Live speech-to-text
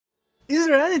Is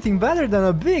there anything better than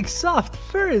a big, soft,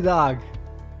 furry dog?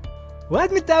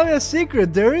 Let me tell you a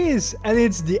secret, there is, and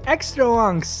it's the extra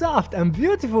long, soft and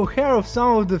beautiful hair of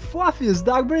some of the fluffiest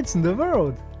dog breeds in the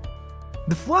world.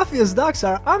 The fluffiest dogs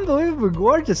are unbelievably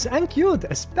gorgeous and cute,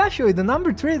 especially the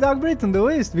number 3 dog breed on the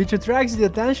list, which attracts the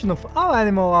attention of all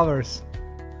animal lovers.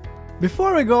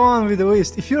 Before we go on with the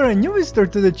list, if you're a new visitor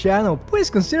to the channel, please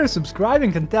consider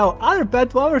subscribing and tell other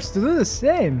pet lovers to do the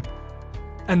same.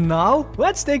 And now,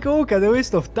 let's take a look at the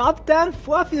list of top 10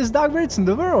 fluffiest dog breeds in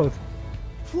the world.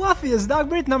 Fluffiest dog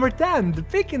breed number 10, the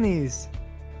Pekingese.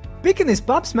 Pekingese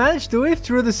pups managed to live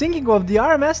through the sinking of the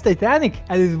RMS Titanic,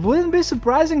 and it wouldn't be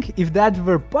surprising if that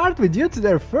were partly due to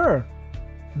their fur.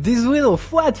 These little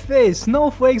flat-faced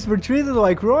snowflakes were treated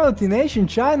like royalty in ancient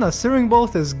China, serving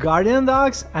both as guardian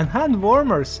dogs and hand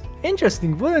warmers.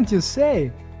 Interesting, wouldn't you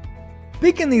say?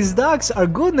 Pekingese dogs are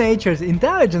good-natured,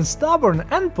 intelligent, stubborn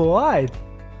and polite.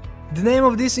 The name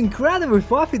of this incredibly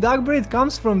fluffy dog breed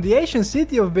comes from the ancient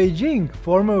city of Beijing,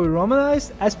 formerly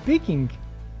romanized as Peking.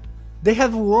 They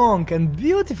have long and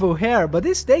beautiful hair, but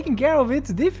is taking care of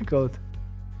it difficult.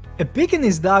 A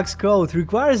Pekingese dog's coat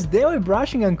requires daily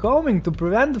brushing and combing to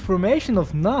prevent the formation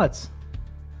of knots.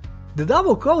 The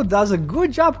double coat does a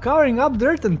good job covering up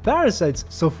dirt and parasites,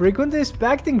 so frequent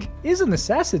inspecting is a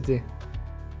necessity.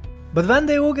 But when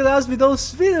they look at us with those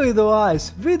sweet little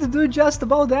eyes, we'd do just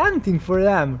about anything for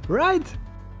them, right?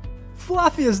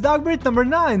 Fluffiest dog breed number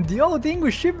 9, the Old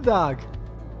English Sheepdog.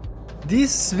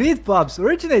 These sweet pups,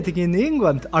 originating in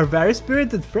England, are very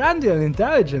spirited, friendly and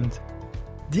intelligent.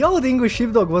 The Old English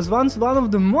Sheepdog was once one of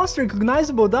the most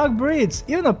recognizable dog breeds,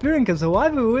 even appearing as a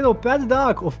lively little pet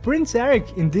dog of Prince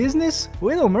Eric in Disney's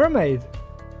Little Mermaid.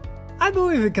 I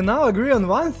believe we can all agree on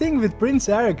one thing with Prince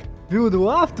Eric: we would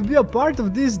love to be a part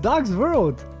of this dog's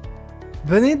world.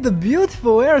 Beneath the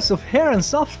beautiful layers of hair and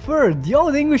soft fur, the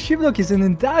Old English Sheepdog is an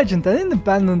intelligent and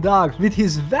independent dog with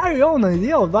his very own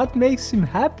idea of what makes him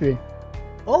happy.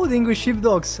 Old English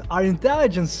Sheepdogs are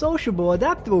intelligent, sociable,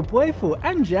 adaptable, playful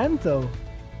and gentle.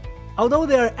 Although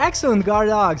they are excellent guard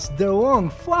dogs, their long,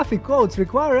 fluffy coats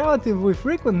require relatively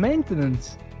frequent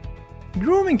maintenance.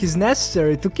 Grooming is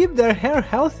necessary to keep their hair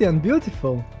healthy and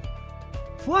beautiful.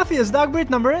 Fluffiest dog breed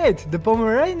number 8, the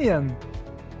Pomeranian.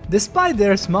 Despite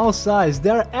their small size, they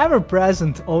are ever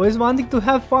present, always wanting to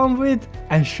have fun with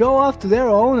and show off to their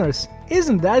owners.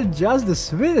 Isn't that just the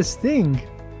sweetest thing?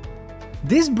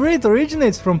 This breed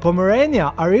originates from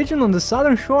Pomerania, a region on the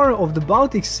southern shore of the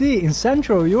Baltic Sea in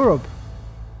Central Europe.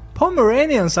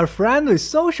 Pomeranians are friendly,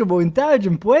 sociable,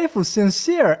 intelligent, playful,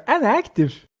 sincere and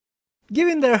active.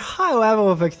 Given their high level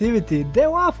of activity, they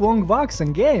love long walks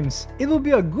and games. It would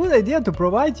be a good idea to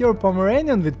provide your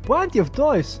Pomeranian with plenty of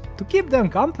toys to keep them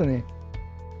company.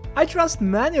 I trust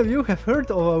many of you have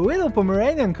heard of a little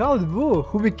Pomeranian called Boo,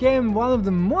 who became one of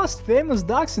the most famous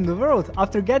dogs in the world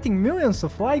after getting millions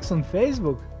of likes on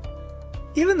Facebook.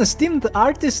 Even esteemed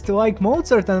artists like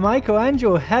Mozart and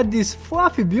Michelangelo had these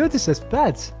fluffy beauties as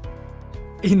pets.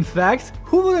 In fact,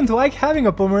 who wouldn't like having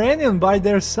a Pomeranian by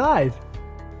their side?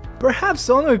 Perhaps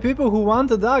only people who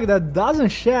want a dog that doesn't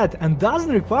shed and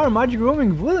doesn't require much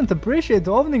grooming wouldn't appreciate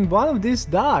owning one of these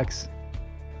dogs.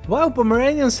 While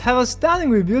Pomeranians have a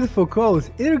stunningly beautiful coat,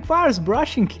 it requires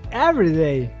brushing every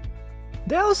day.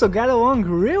 They also get along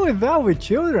really well with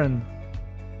children.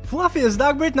 Fluffiest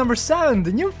dog breed number 7,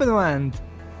 the Newfoundland.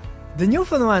 The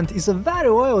Newfoundland is a very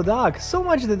loyal dog, so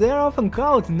much that they are often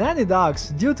called nanny dogs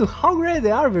due to how great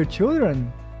they are with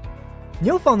children.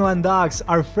 Newfoundland dogs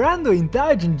are friendly,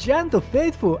 intelligent, gentle,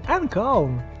 faithful and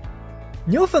calm.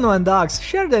 Newfoundland dogs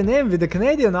share their name with the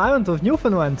Canadian island of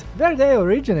Newfoundland, where they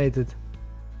originated.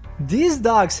 These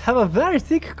dogs have a very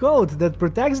thick coat that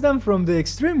protects them from the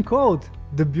extreme cold.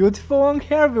 The beautiful long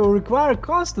hair will require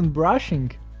constant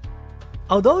brushing.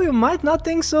 Although you might not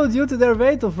think so due to their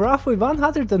weight of roughly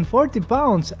 140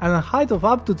 pounds and a height of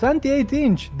up to 28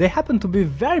 inches, they happen to be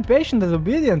very patient and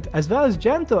obedient, as well as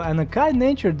gentle and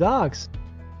kind-natured dogs.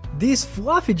 These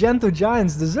fluffy gentle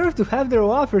giants deserve to have their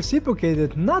love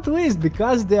reciprocated, not least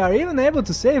because they are even able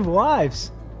to save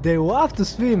lives. They love to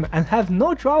swim and have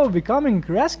no trouble becoming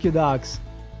rescue dogs.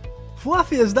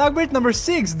 Fluffiest dog breed number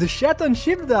 6, the Shetland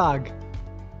Sheepdog.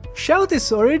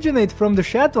 Shelties originate from the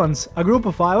Shetlands, a group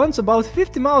of islands about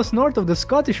 50 miles north of the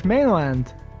Scottish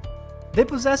mainland. They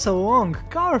possess a long,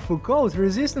 colorful coat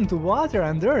resistant to water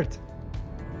and dirt.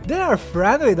 They are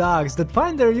friendly dogs that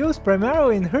find their use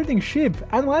primarily in herding sheep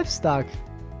and livestock.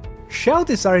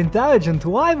 Shelties are intelligent,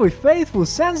 lively, faithful,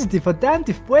 sensitive,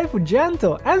 attentive, playful,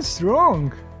 gentle, and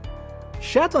strong.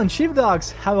 Shetland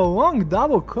sheepdogs have a long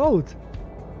double coat.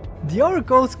 The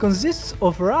overcoat consists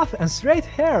of rough and straight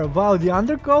hair, while the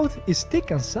undercoat is thick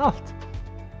and soft.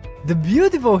 The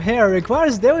beautiful hair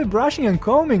requires daily brushing and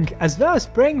combing as well as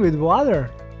spraying with water.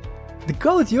 The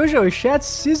coat usually sheds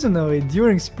seasonally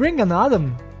during spring and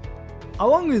autumn.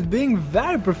 Along with being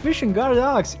very proficient guard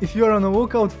dogs, if you are on the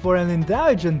lookout for an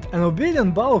intelligent and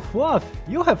obedient ball of fluff,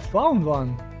 you have found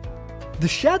one. The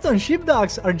Shetland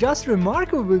sheepdogs are just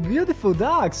remarkably beautiful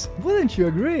dogs, wouldn't you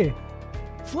agree?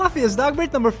 Fluffiest dog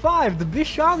breed number 5, the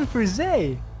Bichon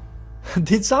Frise.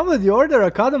 Did somebody order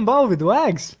a cotton ball with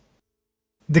legs?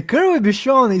 The curly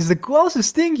Bichon is the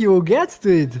closest thing you will get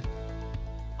to it.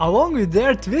 Along with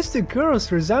their twisted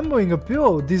curls resembling a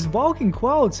pillow, these walking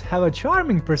clouds have a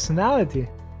charming personality.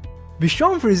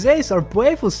 Bichon Frises are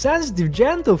playful, sensitive,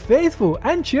 gentle, faithful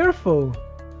and cheerful.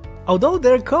 Although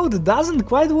their coat doesn't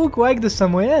quite look like the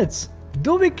Samoyeds,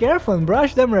 do be careful and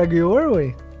brush them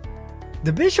regularly.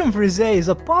 The Bichon Frise is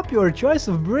a popular choice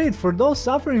of breed for those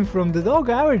suffering from the dog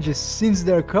allergies since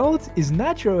their coat is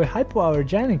naturally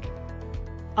hypoallergenic.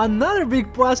 Another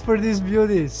big plus for these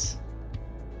beauties.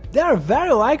 They are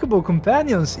very likable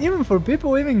companions even for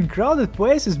people living in crowded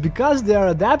places because they are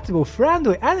adaptable,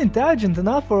 friendly and intelligent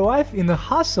enough for life in the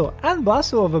hustle and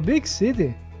bustle of a big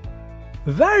city.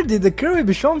 Where did the curly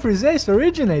Bichon Frises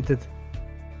originated?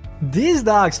 These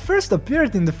dogs first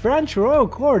appeared in the French royal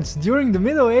courts during the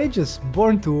Middle Ages,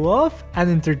 born to love and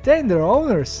entertain their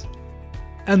owners.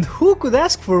 And who could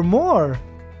ask for more?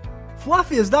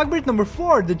 Fluffiest dog breed number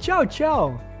 4, the Chow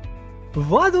Chow.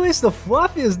 What list of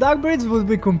fluffiest dog breeds would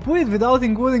be complete without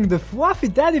including the fluffy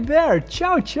teddy bear,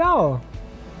 Chow Chow?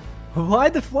 Why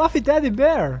the fluffy teddy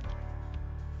bear?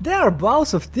 They are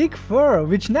balls of thick fur,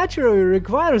 which naturally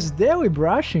requires daily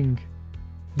brushing.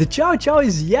 The Chow Chow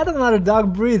is yet another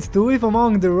dog breed to live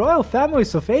among the royal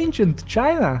families of ancient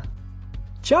China.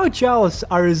 Chow Chows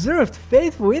are reserved,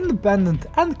 faithful, independent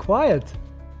and quiet.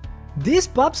 These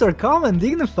pups are calm and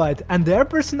dignified, and their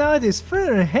personality is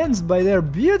further enhanced by their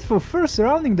beautiful fur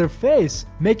surrounding their face,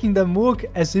 making them look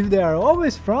as if they are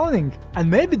always frowning, and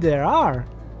maybe they are.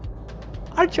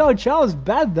 Are Chow Chows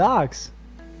bad dogs?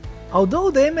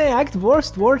 Although they may act worse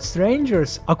towards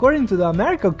strangers, according to the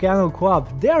American Kennel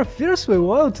Club, they are fiercely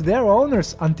loyal to their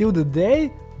owners until the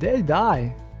day they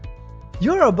die.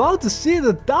 You're about to see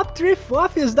the top 3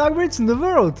 fluffiest dog breeds in the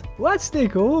world. Let's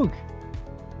take a look.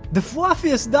 The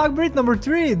fluffiest dog breed number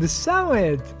 3, the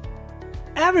Samoyed.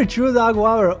 Every true dog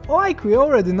lover likely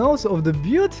already knows of the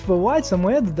beautiful white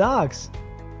Samoyed dogs.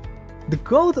 The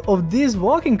coat of these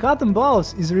walking cotton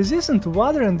balls is resistant to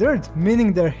water and dirt,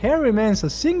 meaning their hair remains a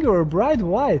singular bright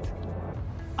white.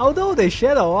 Although they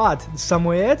shed a lot, the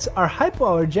Samoyeds are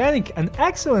hypoallergenic and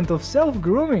excellent of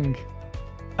self-grooming.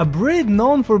 A breed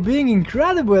known for being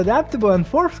incredibly adaptable and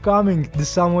forthcoming, the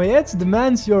Samoyeds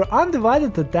demands your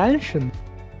undivided attention.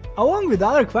 Along with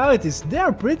other qualities, they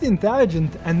are pretty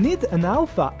intelligent and need an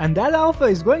alpha, and that alpha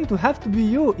is going to have to be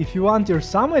you if you want your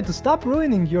Samoyed to stop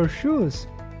ruining your shoes.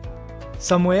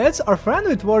 Samoyeds are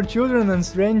friendly toward children and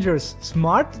strangers,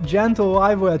 smart, gentle,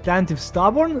 lively, attentive,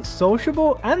 stubborn,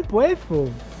 sociable and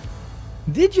playful.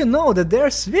 Did you know that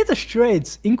their sweetest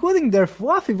traits, including their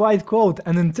fluffy white coat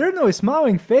and internally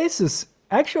smiling faces,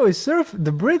 actually serve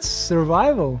the breed's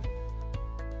survival?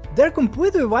 Their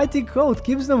completely white coat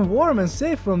keeps them warm and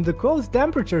safe from the cold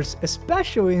temperatures,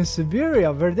 especially in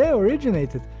Siberia where they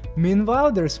originated.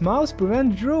 Meanwhile, their smiles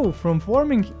prevent drool from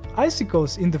forming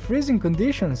icicles in the freezing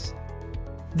conditions.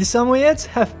 The Samoyeds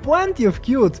have plenty of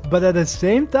cute, but at the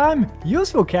same time,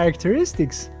 useful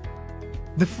characteristics.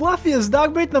 The fluffiest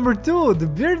dog breed number 2, the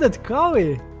Bearded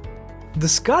Collie. The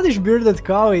Scottish Bearded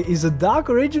Collie is a dog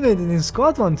originated in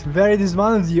Scotland, where it is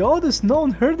one of the oldest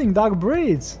known herding dog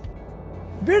breeds.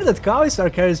 Bearded Collies are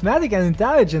charismatic and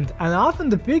intelligent, and often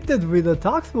depicted with a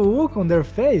thoughtful look on their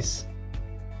face.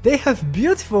 They have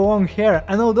beautiful long hair,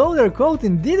 and although their coat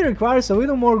indeed requires a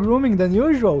little more grooming than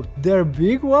usual, their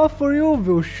big love for you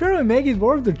will surely make it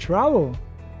worth the trouble.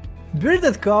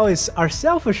 Bearded Collies are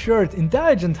self-assured,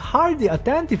 intelligent, hardy,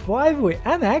 attentive, lively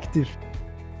and active.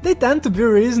 They tend to be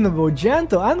reasonable,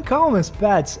 gentle and calm as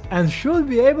pets, and should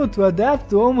be able to adapt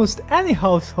to almost any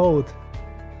household.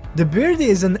 The Beardie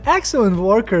is an excellent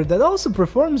worker that also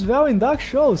performs well in dog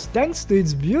shows thanks to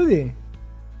its beauty.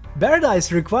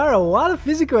 Beardies require a lot of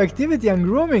physical activity and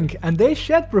grooming, and they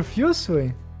shed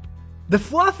profusely. The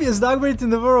fluffiest dog breed in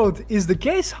the world is the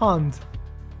Case Hound.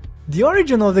 The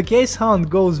origin of the Case Hound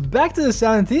goes back to the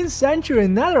 17th century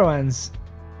in Netherlands.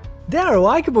 They are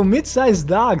likable mid-sized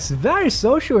dogs, very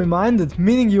socially minded,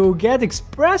 meaning you will get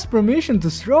express permission to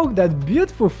stroke that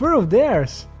beautiful fur of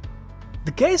theirs.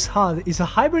 The Case Hound is a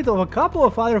hybrid of a couple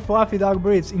of other fluffy dog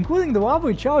breeds, including the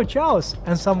lovely Chow Chows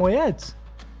and Samoyeds.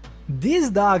 These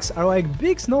dogs are like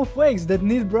big snowflakes that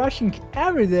need brushing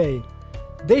every day.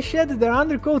 They shed their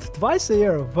undercoat twice a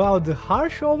year, while the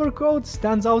harsh overcoat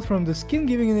stands out from the skin,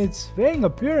 giving it its swaying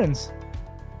appearance.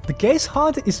 The case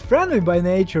hunt is friendly by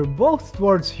nature, both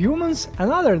towards humans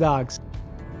and other dogs.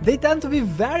 They tend to be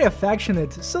very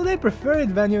affectionate, so they prefer it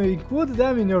when you include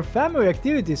them in your family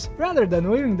activities rather than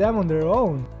leaving them on their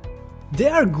own. They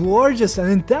are gorgeous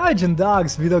and intelligent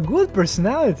dogs with a good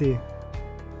personality.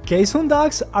 Case Hound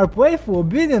dogs are playful,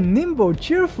 obedient, nimble,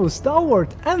 cheerful,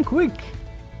 stalwart, and quick.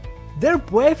 Their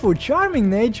playful, charming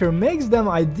nature makes them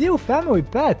ideal family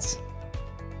pets.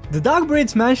 The dog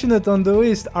breeds mentioned on the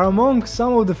list are among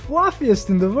some of the fluffiest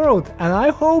in the world, and I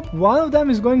hope one of them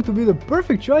is going to be the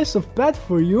perfect choice of pet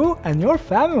for you and your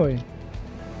family.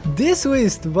 This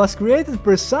list was created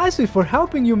precisely for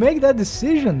helping you make that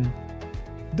decision.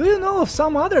 Do you know of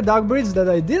some other dog breeds that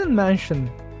I didn't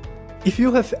mention? If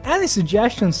you have any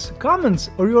suggestions,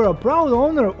 comments, or you're a proud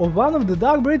owner of one of the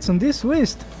dog breeds on this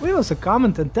list, leave us a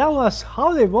comment and tell us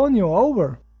how they won you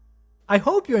over. I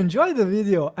hope you enjoyed the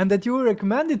video and that you will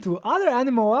recommend it to other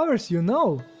animal lovers you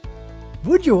know.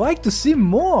 Would you like to see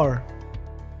more?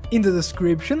 In the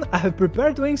description I have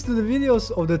prepared links to the videos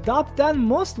of the top 10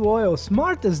 most loyal,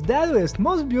 smartest, deadliest,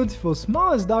 most beautiful,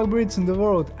 smallest dog breeds in the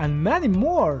world, and many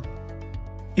more.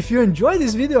 If you enjoyed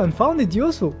this video and found it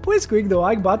useful, please click the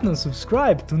like button and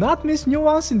subscribe to not miss new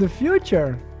ones in the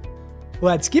future.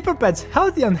 Let's keep our pets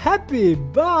healthy and happy,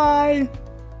 bye!